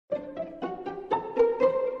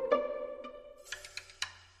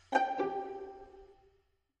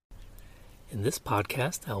In this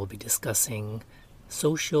podcast, I will be discussing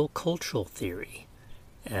social-cultural theory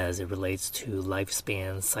as it relates to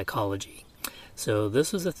lifespan psychology. So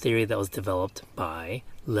this was a theory that was developed by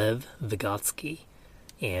Lev Vygotsky,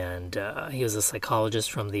 and he was a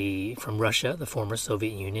psychologist from Russia, the former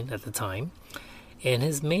Soviet Union at the time. And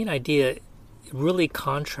his main idea really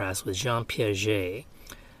contrasts with Jean Piaget.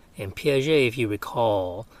 And Piaget, if you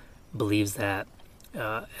recall, believes that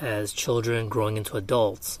as children growing into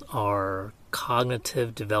adults, our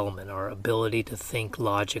cognitive development, our ability to think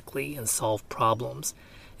logically and solve problems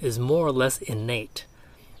is more or less innate,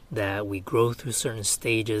 that we grow through certain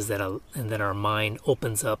stages and then our mind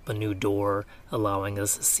opens up a new door, allowing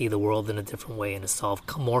us to see the world in a different way and to solve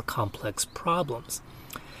more complex problems.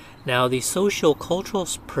 Now, the socio-cultural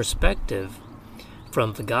perspective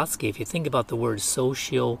from Vygotsky, if you think about the word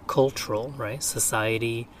socio-cultural, right,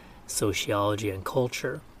 society, sociology, and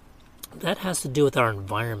culture, that has to do with our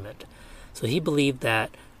environment. So he believed that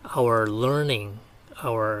our learning,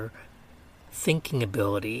 our thinking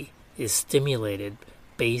ability is stimulated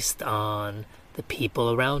based on the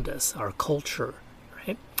people around us, our culture,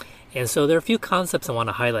 right? And so there are a few concepts I want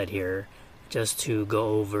to highlight here just to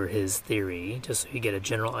go over his theory, just so you get a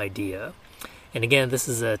general idea. And again, this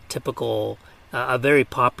is a typical, a very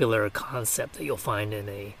popular concept that you'll find in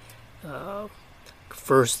a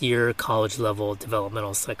first year college level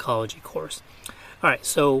developmental psychology course. All right,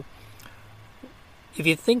 so if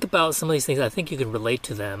you think about some of these things, I think you can relate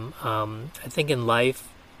to them. I think in life,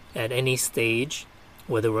 at any stage,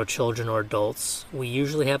 whether we're children or adults, we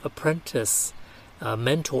usually have apprentice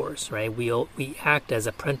mentors, right? We act as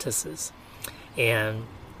apprentices. And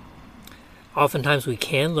oftentimes we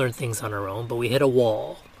can learn things on our own, but we hit a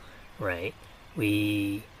wall, right?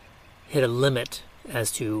 We hit a limit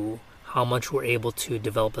as to how much we're able to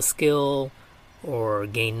develop a skill or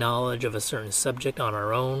gain knowledge of a certain subject on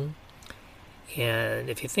our own. And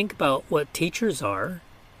if you think about what teachers are,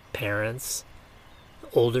 parents,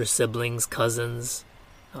 older siblings, cousins,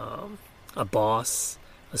 a boss,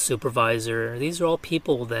 a supervisor, these are all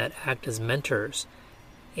people that act as mentors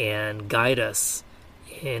and guide us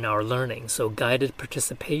in our learning. So guided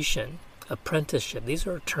participation, apprenticeship, these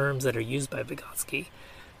are terms that are used by Vygotsky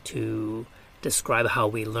to describe how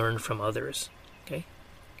we learn from others, okay?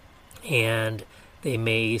 And they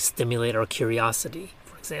may stimulate our curiosity,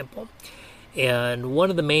 for example. And one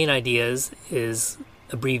of the main ideas is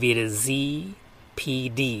abbreviated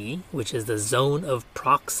ZPD, which is the zone of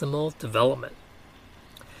proximal development.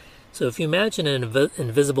 So if you imagine an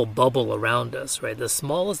invisible bubble around us, right, the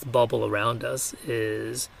smallest bubble around us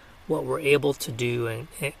is what we're able to do and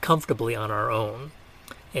comfortably on our own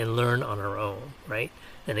and learn on our own, right?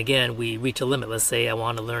 And again, we reach a limit. Let's say I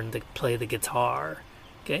want to learn to play the guitar,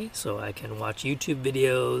 okay? So I can watch YouTube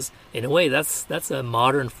videos. In a way, that's a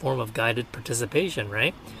modern form of guided participation,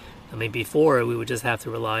 right? I mean, before we would just have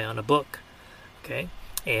to rely on a book, okay,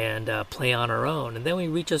 and play on our own. And then we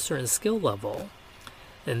reach a certain skill level.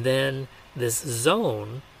 And then this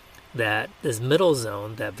zone, this middle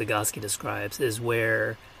zone that Vygotsky describes, is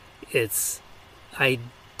where it's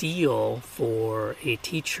ideal for a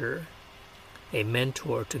teacher, a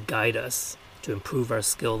mentor, to guide us to improve our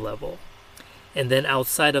skill level. And then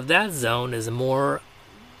outside of that zone is a more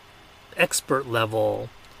expert level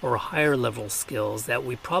or higher level skills that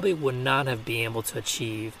we probably would not have been able to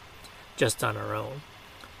achieve just on our own.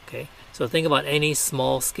 Okay, so think about any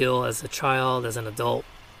small skill as a child, as an adult,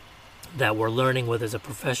 that we're learning, whether it's a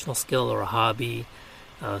professional skill or a hobby,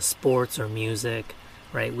 sports or music,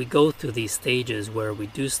 right? We go through these stages where we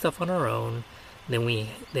do stuff on our own, then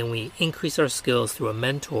we increase our skills through a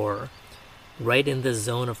mentor right in the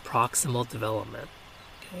zone of proximal development,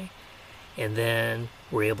 okay? And then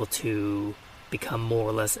we're able to become more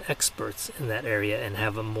or less experts in that area and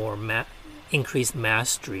have a more increased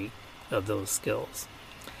mastery of those skills.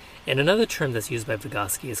 And another term that's used by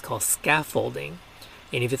Vygotsky is called scaffolding.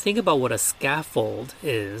 And if you think about what a scaffold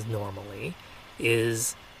is normally,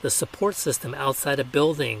 is the support system outside a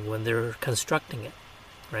building when they're constructing it,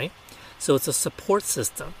 right? So it's a support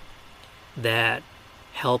system that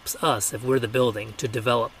helps us, if we're the building, to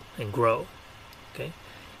develop and grow, okay?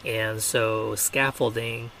 And so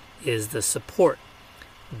scaffolding is the support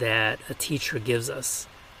that a teacher gives us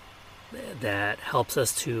that helps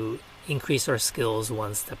us to increase our skills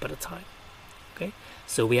one step at a time, okay?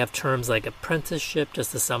 So we have terms like apprenticeship,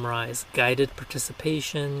 just to summarize, guided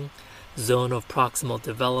participation, zone of proximal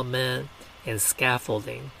development, and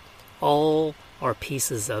scaffolding. All are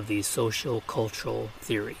pieces of the social-cultural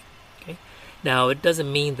theory, okay? Now, it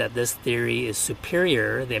doesn't mean that this theory is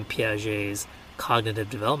superior than Piaget's cognitive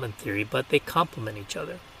development theory, but they complement each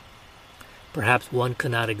other. perhaps one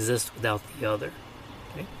could not exist without the other.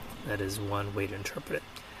 Okay? That is one way to interpret it.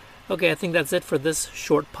 Okay, I think that's it for this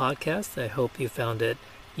short podcast. I hope you found it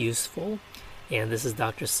useful. And this is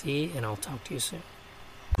Dr. C, and I'll talk to you soon.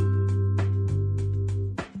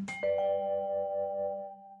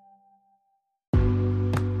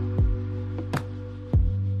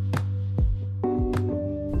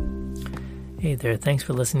 Hey there, thanks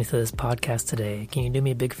for listening to this podcast today. Can you do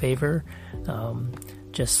me a big favor?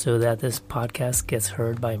 Just so that this podcast gets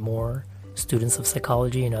heard by more students of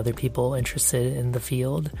psychology and other people interested in the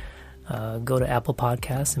field, go to Apple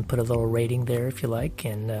Podcasts and put a little rating there if you like,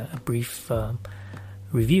 and a brief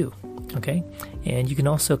review, okay? And you can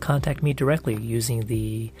also contact me directly using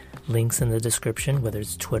the links in the description, whether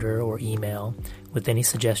it's Twitter or email, with any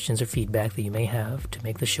suggestions or feedback that you may have to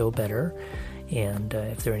make the show better. And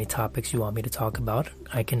if there are any topics you want me to talk about,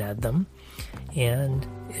 I can add them. And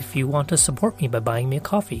if you want to support me by buying me a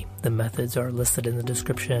coffee, the methods are listed in the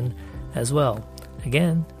description as well.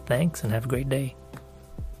 Again, thanks and have a great day.